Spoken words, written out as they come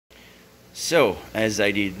So, as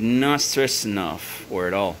I did not stress enough, or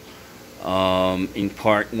at all, in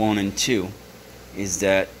part 1 and 2, is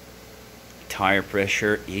that tire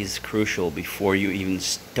pressure is crucial before you even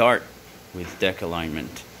start with deck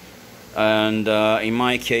alignment. And in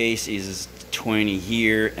my case is 20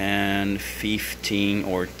 here and 15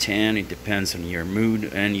 or 10. It depends on your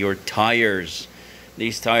mood and your tires.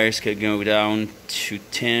 These tires could go down to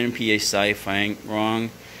 10 psi if I ain't wrong.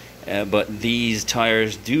 But these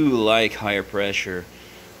tires do like higher pressure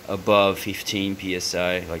above 15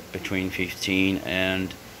 psi, like between 15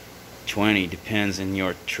 and 20, depends on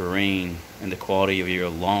your terrain and the quality of your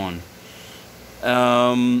lawn.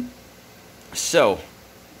 For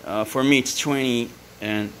me it's 20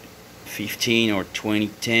 and 15 or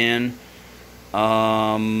 2010,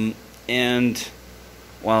 and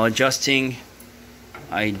while adjusting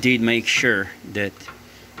I did make sure that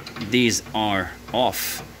these are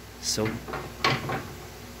off, so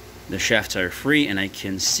the shafts are free and I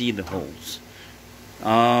can see the holes.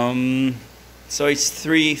 So it's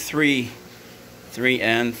 3, 3, 3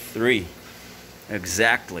 and 3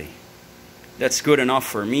 exactly. That's good enough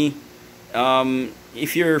for me.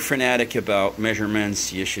 If you're fanatic about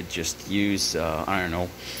measurements, you should just use I don't know,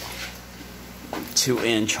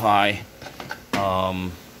 2-inch high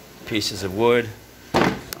pieces of wood,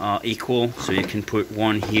 equal, so you can put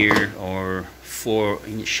one here or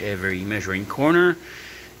 4-inch every measuring corner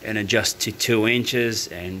and adjust to 2 inches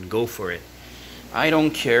and go for it. I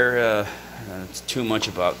don't care too much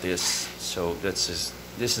about this, so this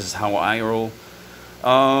is how I roll.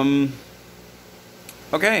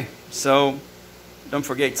 Okay, so don't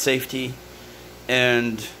forget safety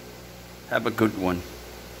and have a good one.